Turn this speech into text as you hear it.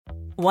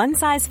One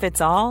size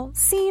fits all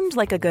seemed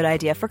like a good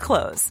idea for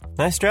clothes.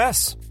 Nice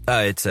dress.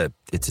 It's a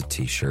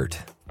t-shirt.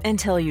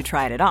 Until you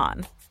tried it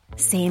on.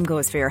 Same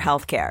goes for your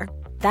healthcare.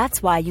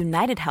 That's why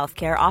United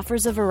Healthcare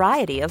offers a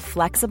variety of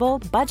flexible,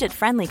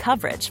 budget-friendly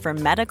coverage for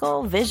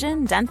medical,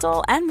 vision,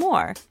 dental, and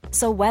more.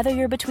 So whether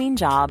you're between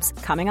jobs,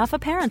 coming off a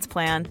parent's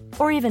plan,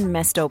 or even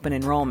missed open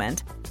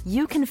enrollment,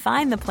 you can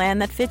find the plan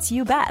that fits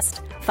you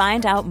best.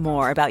 Find out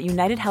more about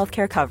United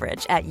Healthcare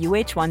coverage at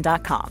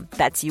uh1.com.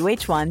 That's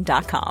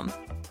uh1.com.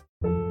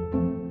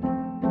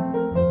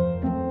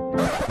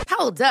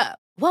 Hold up.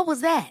 What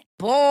was that?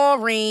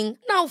 Boring.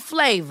 No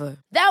flavor.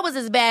 That was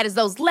as bad as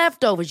those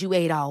leftovers you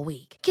ate all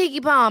week.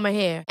 Keke Palmer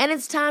here. And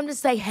it's time to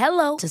say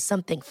hello to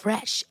something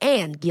fresh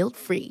and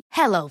guilt-free.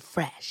 Hello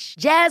Fresh.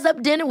 Jazz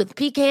up dinner with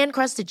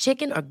pecan-crusted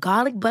chicken or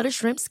garlic butter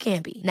shrimp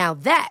scampi. Now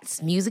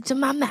that's music to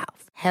my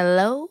mouth.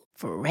 Hello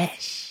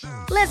Fresh.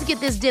 Let's get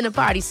this dinner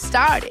party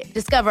started.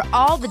 Discover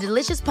all the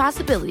delicious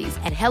possibilities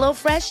at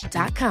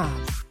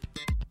hellofresh.com.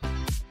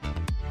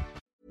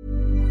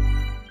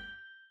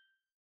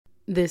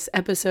 This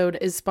episode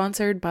is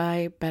sponsored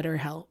by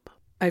BetterHelp.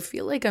 I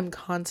feel like I'm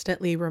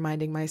constantly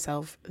reminding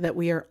myself that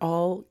we are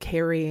all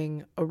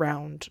carrying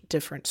around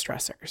different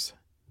stressors,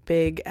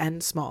 big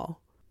and small.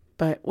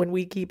 But when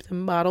we keep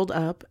them bottled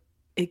up,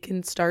 it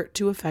can start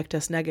to affect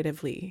us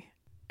negatively.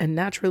 And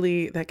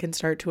naturally, that can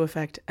start to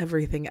affect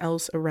everything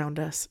else around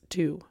us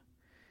too.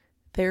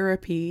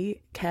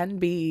 Therapy can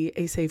be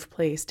a safe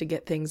place to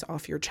get things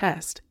off your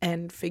chest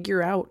and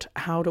figure out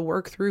how to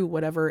work through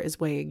whatever is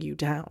weighing you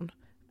down.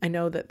 I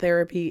know that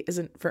therapy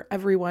isn't for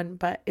everyone,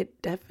 but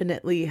it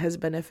definitely has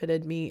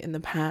benefited me in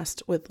the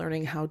past with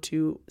learning how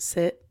to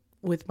sit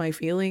with my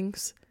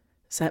feelings,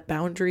 set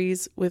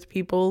boundaries with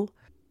people,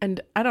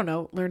 and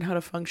learn how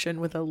to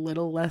function with a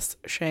little less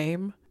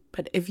shame.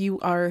 But if you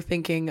are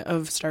thinking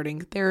of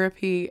starting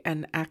therapy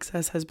and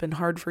access has been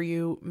hard for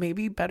you,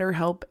 maybe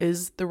BetterHelp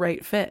is the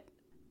right fit.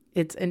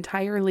 It's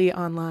entirely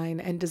online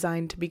and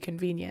designed to be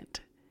convenient.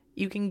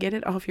 You can get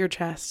it off your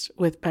chest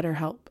with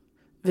BetterHelp.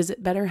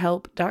 Visit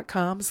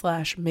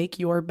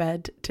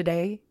BetterHelp.com/makeyourbed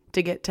today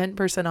to get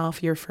 10%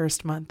 off your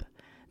first month.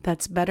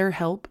 That's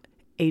BetterHelp,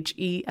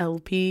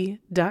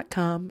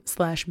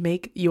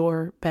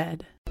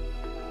 HELP.com/makeyourbed.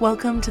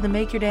 Welcome to the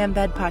Make Your Damn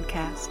Bed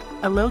podcast,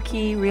 a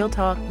low-key,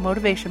 real-talk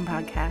motivation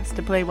podcast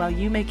to play while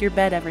you make your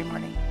bed every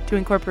morning to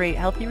incorporate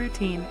healthy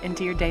routine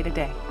into your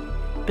day-to-day.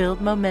 Build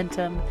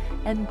momentum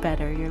and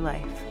better your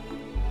life.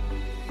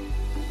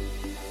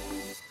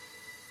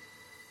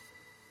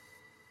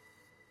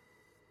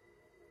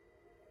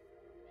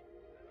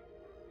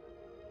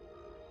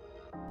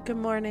 Good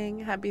morning.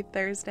 Happy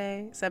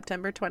Thursday,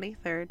 September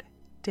 23rd,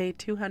 day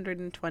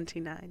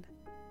 229.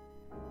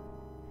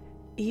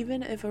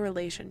 Even if a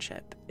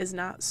relationship is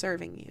not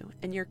serving you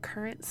in your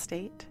current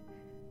state,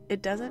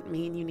 it doesn't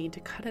mean you need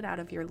to cut it out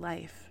of your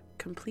life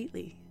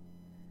completely.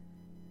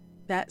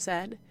 That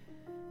said,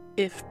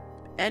 if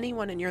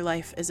anyone in your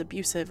life is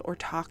abusive or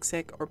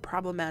toxic or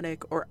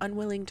problematic or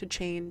unwilling to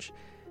change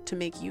to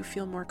make you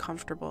feel more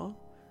comfortable,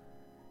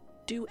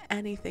 do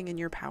anything in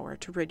your power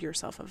to rid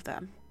yourself of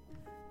them.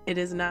 It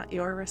is not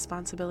your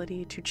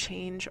responsibility to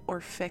change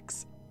or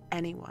fix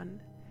anyone,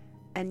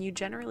 and you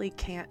generally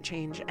can't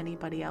change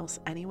anybody else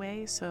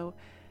anyway, so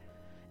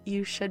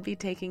you should be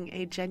taking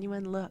a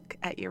genuine look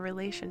at your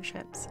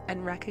relationships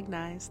and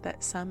recognize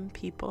that some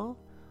people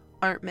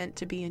aren't meant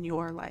to be in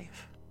your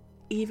life,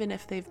 even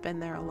if they've been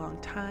there a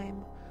long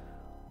time,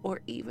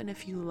 or even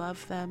if you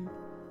love them,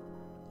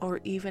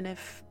 or even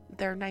if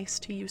they're nice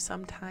to you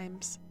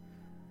sometimes.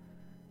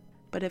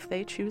 But if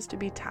they choose to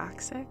be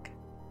toxic,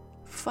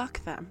 fuck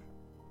them.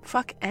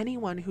 Fuck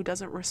anyone who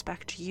doesn't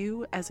respect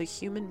you as a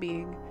human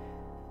being,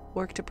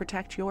 work to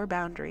protect your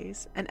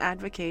boundaries, and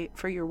advocate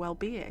for your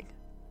well-being.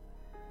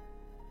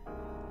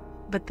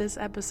 But this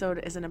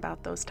episode isn't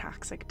about those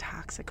toxic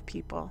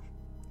people.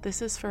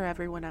 This is for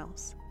everyone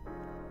else.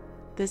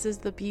 This is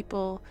the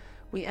people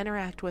we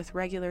interact with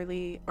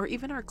regularly, or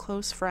even our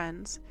close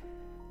friends,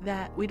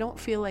 that we don't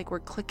feel like we're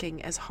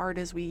clicking as hard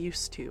as we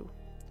used to,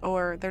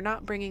 or they're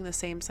not bringing the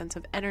same sense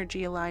of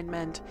energy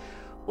alignment,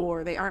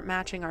 or they aren't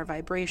matching our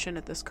vibration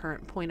at this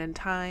current point in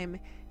time,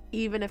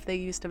 even if they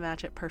used to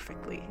match it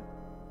perfectly.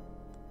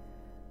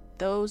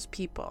 Those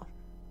people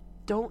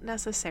don't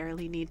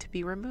necessarily need to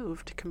be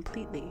removed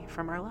completely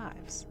from our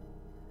lives.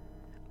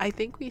 I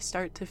think we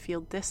start to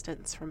feel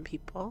distance from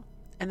people,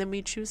 and then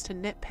we choose to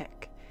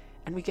nitpick,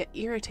 and we get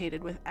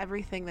irritated with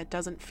everything that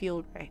doesn't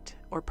feel right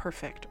or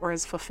perfect or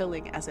as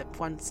fulfilling as it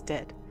once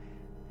did.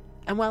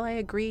 And while I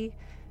agree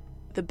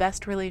the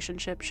best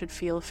relationship should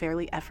feel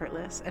fairly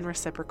effortless and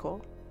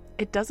reciprocal,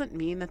 it doesn't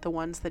mean that the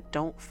ones that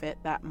don't fit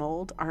that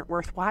mold aren't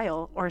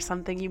worthwhile or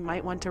something you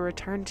might want to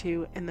return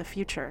to in the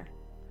future.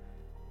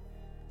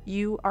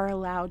 You are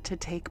allowed to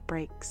take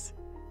breaks,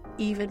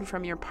 even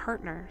from your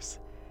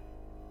partners,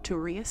 to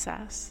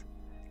reassess,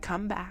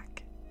 come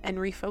back, and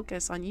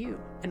refocus on you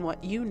and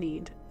what you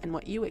need and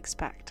what you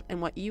expect and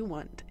what you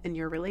want in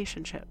your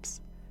relationships.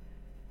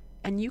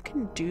 And you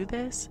can do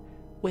this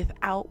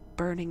without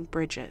burning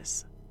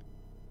bridges.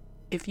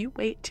 if you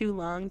wait too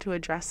long to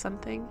address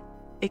something,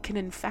 it can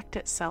infect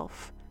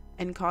itself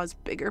and cause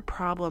bigger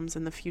problems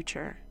in the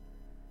future.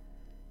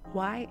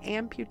 Why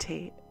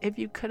amputate if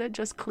you could have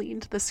just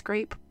cleaned the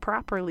scrape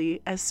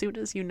properly as soon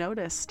as you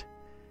noticed?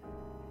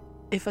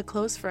 If a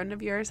close friend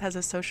of yours has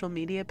a social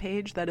media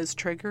page that is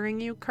triggering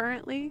you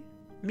currently,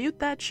 mute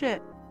that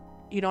shit.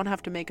 You don't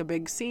have to make a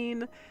big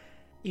scene.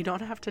 You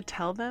don't have to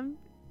tell them.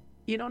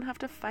 You don't have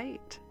to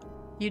fight.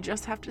 You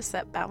just have to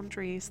set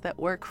boundaries that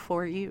work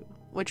for you,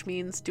 which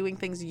means doing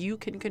things you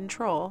can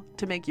control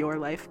to make your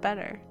life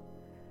better.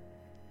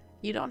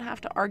 You don't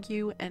have to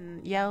argue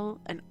and yell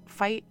and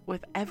fight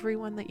with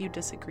everyone that you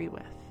disagree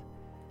with.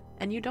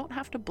 And you don't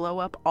have to blow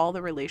up all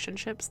the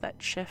relationships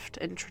that shift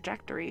in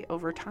trajectory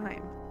over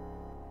time.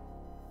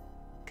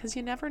 Because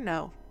you never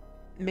know.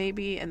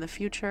 Maybe in the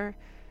future,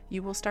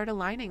 you will start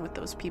aligning with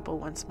those people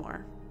once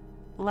more.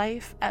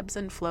 Life ebbs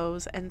and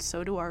flows, and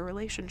so do our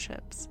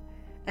relationships.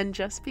 And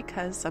just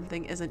because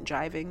something isn't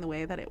jiving the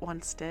way that it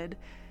once did,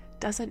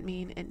 doesn't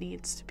mean it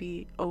needs to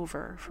be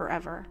over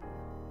forever.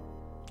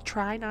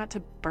 Try not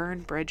to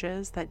burn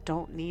bridges that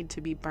don't need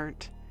to be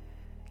burnt.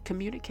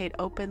 Communicate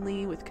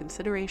openly with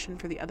consideration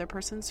for the other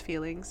person's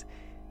feelings,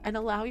 and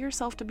allow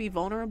yourself to be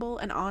vulnerable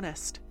and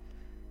honest.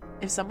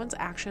 If someone's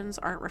actions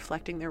aren't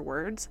reflecting their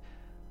words,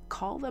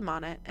 call them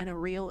on it in a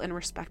real and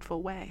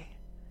respectful way.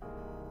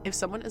 If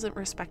someone isn't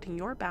respecting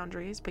your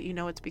boundaries, but you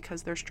know it's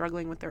because they're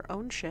struggling with their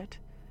own shit,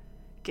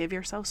 give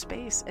yourself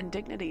space and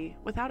dignity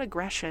without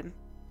aggression.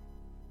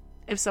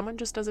 If someone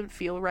just doesn't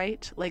feel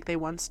right like they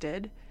once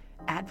did,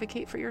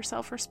 advocate for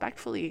yourself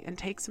respectfully and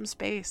take some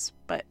space,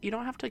 but you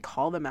don't have to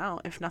call them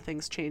out if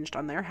nothing's changed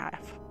on their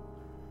half.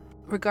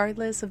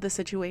 Regardless of the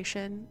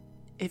situation,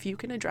 if you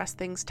can address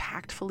things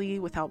tactfully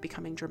without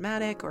becoming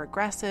dramatic or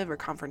aggressive or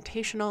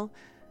confrontational,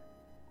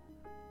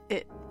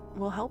 it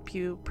will help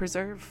you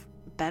preserve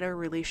better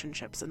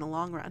relationships in the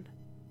long run.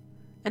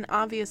 And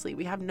obviously,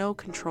 we have no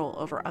control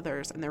over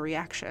others and their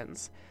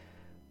reactions,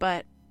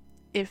 but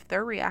if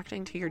they're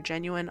reacting to your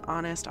genuine,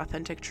 honest,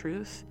 authentic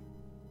truth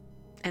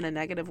in a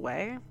negative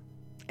way,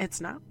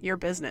 it's not your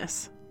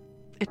business.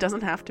 It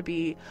doesn't have to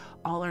be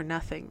all or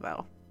nothing,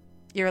 though.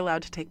 You're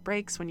allowed to take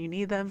breaks when you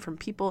need them from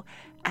people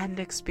and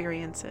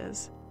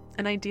experiences.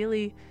 And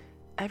ideally,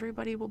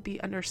 everybody will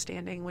be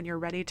understanding when you're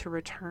ready to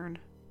return.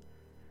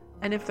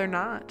 And if they're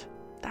not,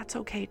 that's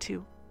okay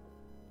too.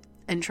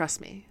 And trust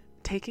me,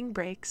 taking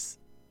breaks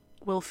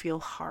will feel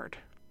hard,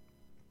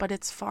 but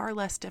it's far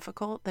less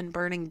difficult than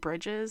burning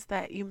bridges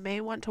that you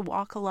may want to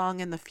walk along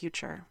in the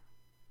future.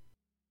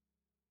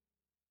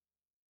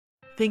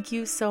 Thank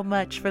you so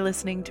much for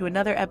listening to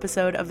another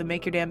episode of the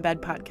Make Your Damn Bed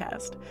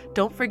podcast.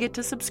 Don't forget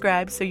to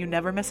subscribe so you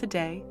never miss a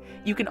day.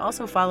 You can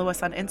also follow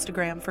us on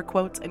Instagram for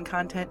quotes and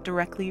content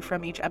directly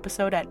from each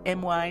episode at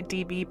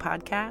MYDB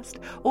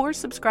Podcast, or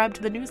subscribe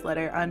to the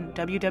newsletter on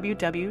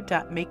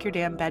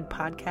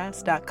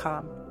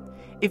www.makeyourdamnbedpodcast.com.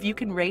 If you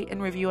can rate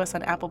and review us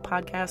on Apple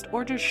Podcast,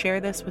 or just share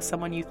this with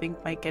someone you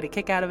think might get a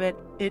kick out of it,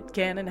 it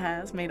can and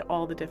has made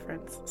all the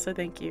difference, so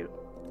thank you.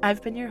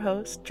 I've been your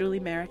host, Julie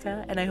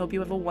Merica, and I hope you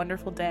have a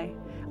wonderful day.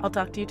 I'll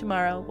talk to you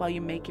tomorrow while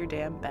you make your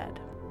damn bed.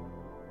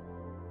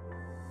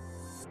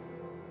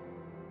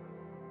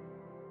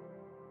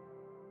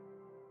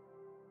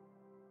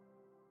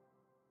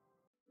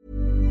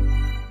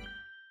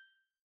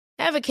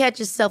 Ever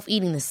catch yourself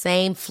eating the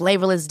same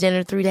flavorless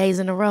dinner 3 days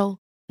in a row?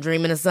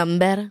 Dreaming of something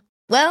better?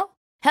 Well,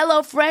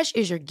 HelloFresh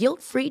is your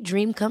guilt-free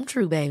dream come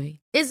true,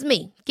 baby. It's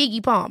me,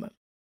 Keke Palmer.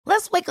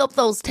 Let's wake up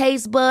those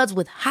taste buds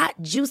with hot,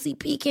 juicy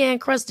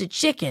pecan-crusted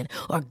chicken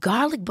or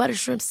garlic butter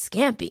shrimp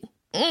scampi.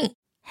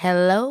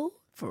 Hello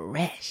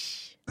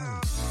Fresh.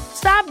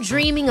 Stop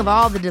dreaming of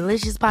all the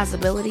delicious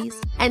possibilities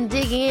and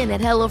dig in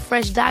at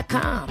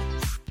HelloFresh.com.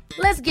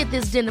 Let's get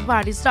this dinner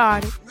party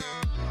started.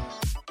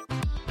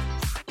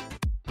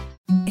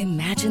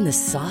 Imagine the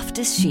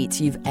softest sheets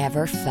you've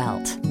ever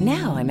felt.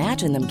 Now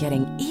imagine them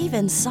getting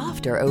even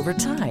softer over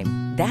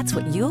time. That's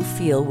what you'll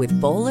feel with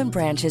Boll &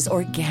 Branch's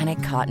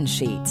organic cotton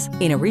sheets.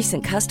 In a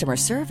recent customer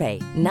survey,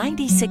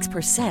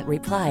 96%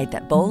 replied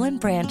that Boll &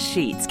 Branch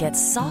sheets get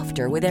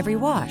softer with every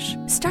wash.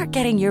 Start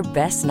getting your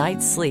best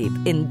night's sleep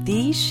in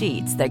these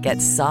sheets that get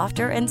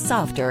softer and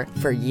softer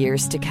for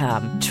years to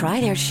come. Try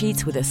their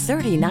sheets with a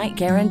 30-night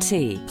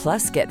guarantee.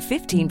 Plus, get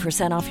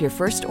 15% off your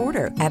first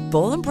order at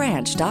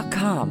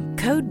BollandBranch.com.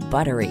 Code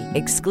BUTTERY.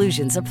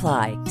 Exclusions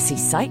apply. See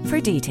site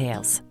for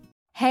details.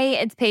 Hey,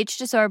 it's Paige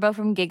DeSorbo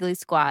from Giggly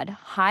Squad.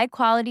 High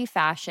quality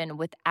fashion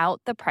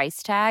without the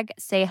price tag.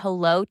 Say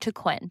hello to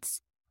Quince.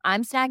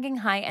 I'm snagging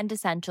high-end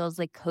essentials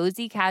like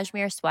cozy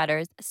cashmere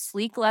sweaters,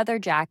 sleek leather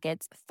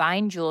jackets,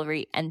 fine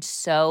jewelry, and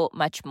so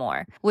much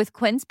more. With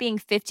Quince being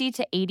 50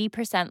 to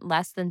 80%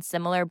 less than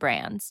similar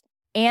brands.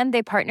 And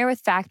they partner with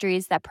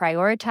factories that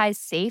prioritize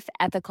safe,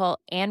 ethical,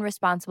 and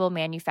responsible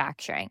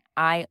manufacturing.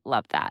 I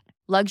love that.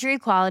 Luxury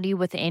quality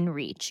within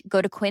reach.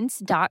 Go to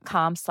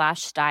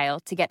quince.com/style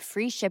to get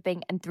free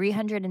shipping and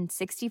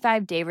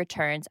 365-day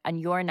returns on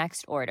your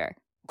next order.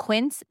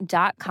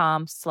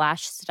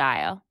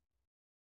 Quince.com/style.